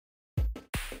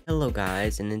Hello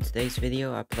guys, and in today's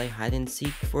video I play hide and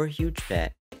seek for a huge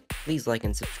bet. Please like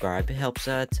and subscribe, it helps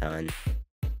a ton.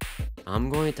 I'm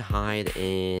going to hide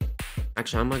in...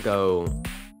 Actually, I'm gonna go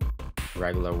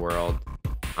regular world.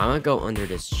 I'm gonna go under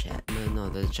this chest. No,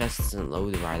 the chest isn't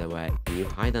loaded right away. Can you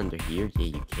hide under here? Yeah,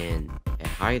 you can. Okay,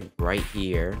 hide right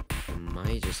here. I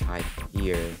might just hide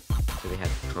here, so they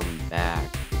have to come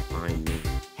back to find me.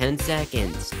 10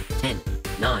 seconds. 10,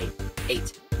 9,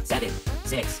 8, 7,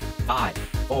 6, 5,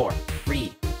 4,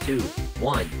 3, 2,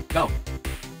 1, go!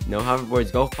 No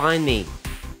hoverboards, go find me!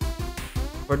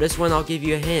 For this one, I'll give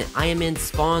you a hint. I am in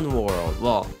Spawn World.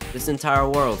 Well, this entire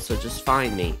world, so just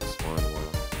find me. Spawn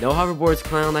World. No hoverboards,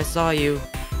 clown, I saw you!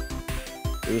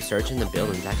 Researching the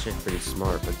building's actually pretty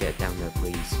smart, but get down there,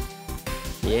 please.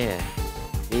 Yeah.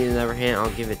 Need another hint,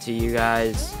 I'll give it to you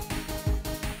guys.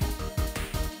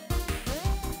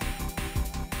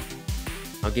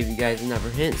 I'll give you guys another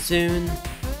hint soon.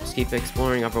 Just keep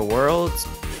exploring upper worlds.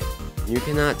 You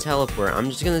cannot teleport.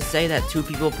 I'm just gonna say that 2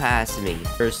 people passed me.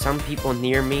 There's some people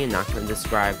near me, I'm not gonna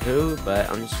describe who, but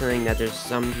I'm just saying that there's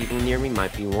some people near me.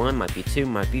 Might be 1, might be 2,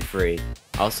 might be 3.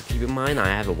 Also keep in mind I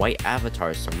have a white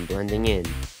avatar, so I'm blending in.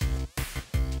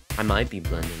 I might be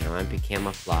blending, I might be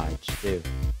camouflaged too.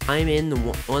 I'm in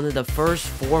one of the first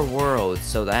 4 worlds,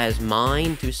 so that is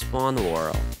mine to Spawn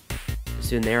World.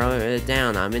 To narrow it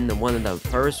down, I'm in one of the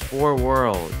first 4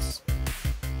 worlds.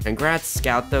 Congrats,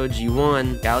 Scout Doge, you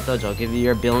won. Scout Doge, I'll give you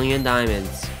your 1,000,000,000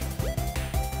 diamonds.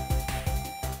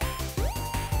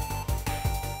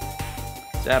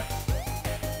 Step.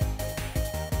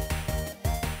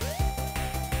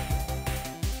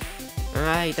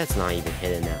 Alright, that's not even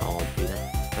hidden at all, dude.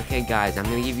 Okay, guys, I'm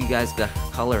gonna give you guys the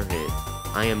color hint.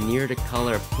 I am near the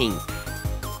color pink.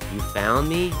 You found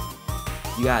me?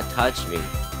 You gotta touch me.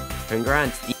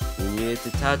 Congrats, you needed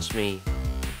to touch me.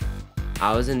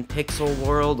 I was in Pixel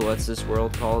World. What's this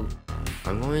world called?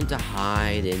 I'm going to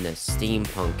hide in the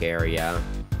steampunk area.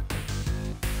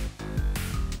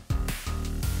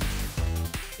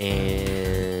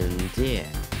 And yeah.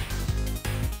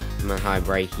 I'm gonna hide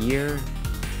right here.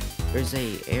 There's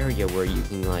a area where you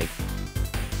can like...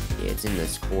 Yeah, it's in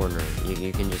this corner.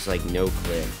 You can just like no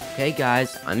clip. Okay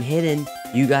guys, I'm hidden.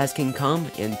 You guys can come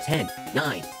in 10,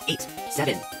 9, 8,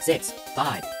 7, 6,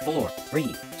 5, 4,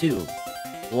 3, 2,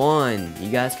 1.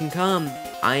 You guys can come.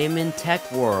 I am in Tech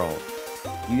World.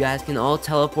 You guys can all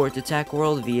teleport to Tech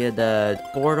World via the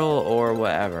portal or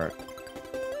whatever.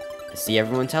 I see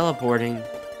everyone teleporting.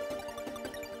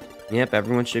 Yep,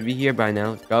 everyone should be here by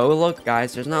now. Go look,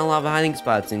 guys. There's not a lot of hiding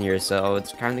spots in here, so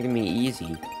it's kind of gonna be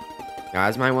easy.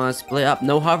 Guys might want to split up.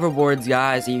 No hoverboards,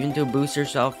 guys. Even to boost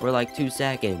yourself for like 2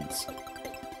 seconds.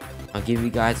 I'll give you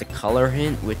guys a color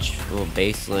hint, which will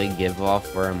basically give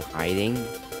off where I'm hiding.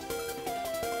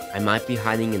 I might be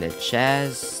hiding in a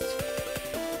chest.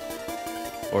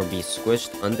 Or be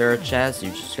squished under a chest.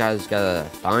 You just guys gotta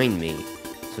find me.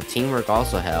 So teamwork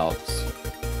also helps.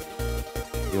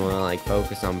 You wanna like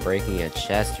focus on breaking a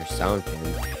chest or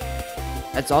something.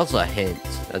 That's also a hint.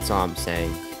 That's all I'm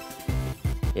saying.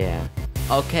 Yeah.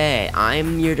 Okay,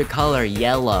 I'm near the color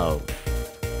yellow.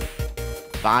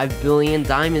 5 billion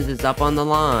diamonds is up on the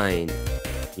line.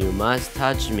 You must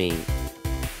touch me.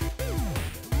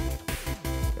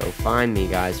 Go find me,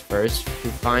 guys. First who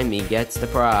find me gets the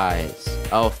prize.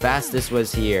 Oh, Fastest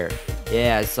was here.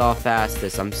 Yeah, I saw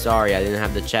Fastest. I'm sorry, I didn't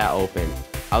have the chat open.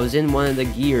 I was in one of the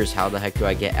gears. How the heck do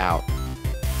I get out?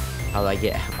 How do I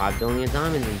get 5 billion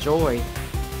diamonds? Enjoy.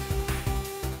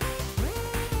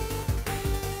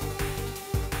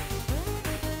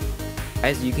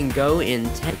 Guys, you can go in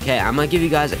 10. Okay, I'm gonna give you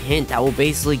guys a hint that will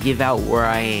basically give out where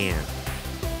I am.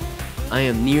 I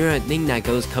am near a thing that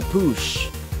goes kapoosh.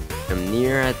 I'm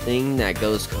near a thing that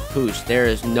goes kapoosh. There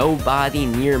is nobody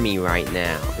near me right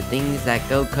now. The things that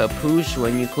go kapoosh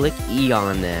when you click E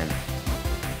on them.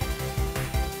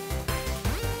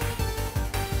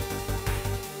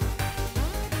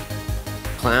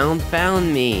 Clown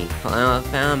found me. Clown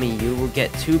found me. You will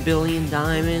get 2 billion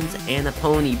diamonds and a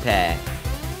pony pack.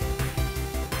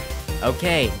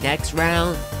 Okay, next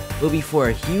round will be for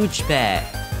a huge bet.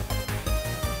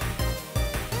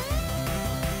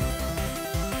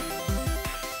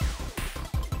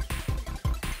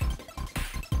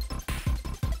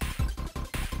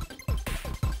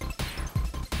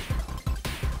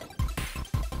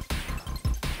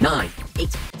 Nine,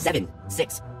 8, 7,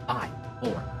 6, 5,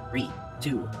 4, 3,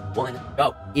 2, 1,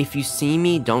 go. If you see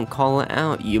me, don't call it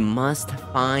out. You must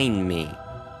find me.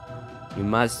 You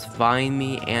must find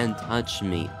me and touch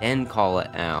me, then call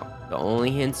it out. The only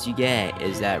hints you get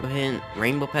is that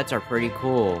rainbow pets are pretty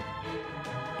cool.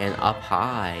 And up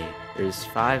high, there's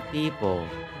 5 people.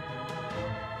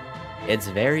 It's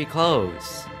very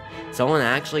close. Someone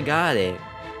actually got it.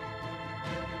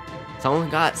 Someone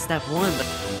got step 1.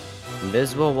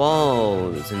 Invisible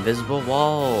walls. Invisible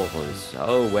walls.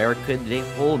 Oh, where could they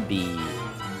hold be?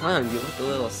 Come on, you look a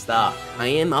little stuck. I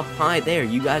am up high there.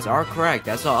 You guys are correct.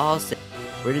 That's all I'll say.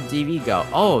 Where did DV go?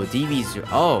 Oh, DV's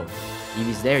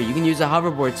there. You can use a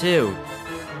hoverboard too.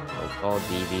 Oh, call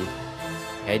DV.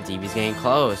 Okay, DV's getting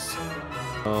close.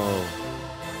 Oh.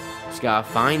 Just gotta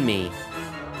find me.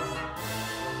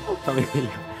 Oh, tell me you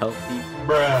help me.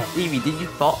 Bruh. DV, did you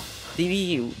fall?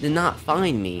 DV did not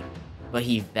find me, but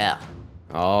he fell.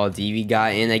 Oh, DV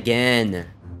got in again.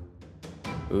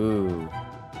 Ooh.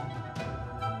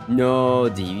 No,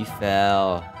 DV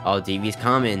fell. Oh, DV's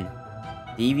coming.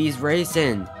 DV's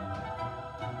racing.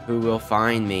 Who will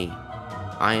find me?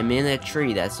 I am in a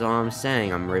tree, that's all I'm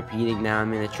saying. I'm repeating now,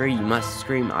 I'm in a tree. You must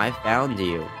scream, I found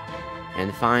you.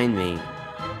 And find me.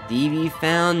 DV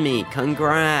found me.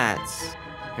 Congrats.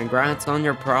 Congrats on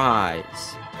your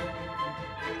prize.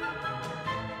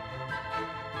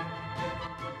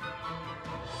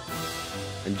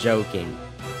 I'm joking.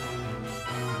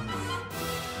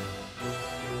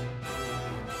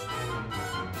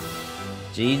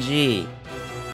 GG.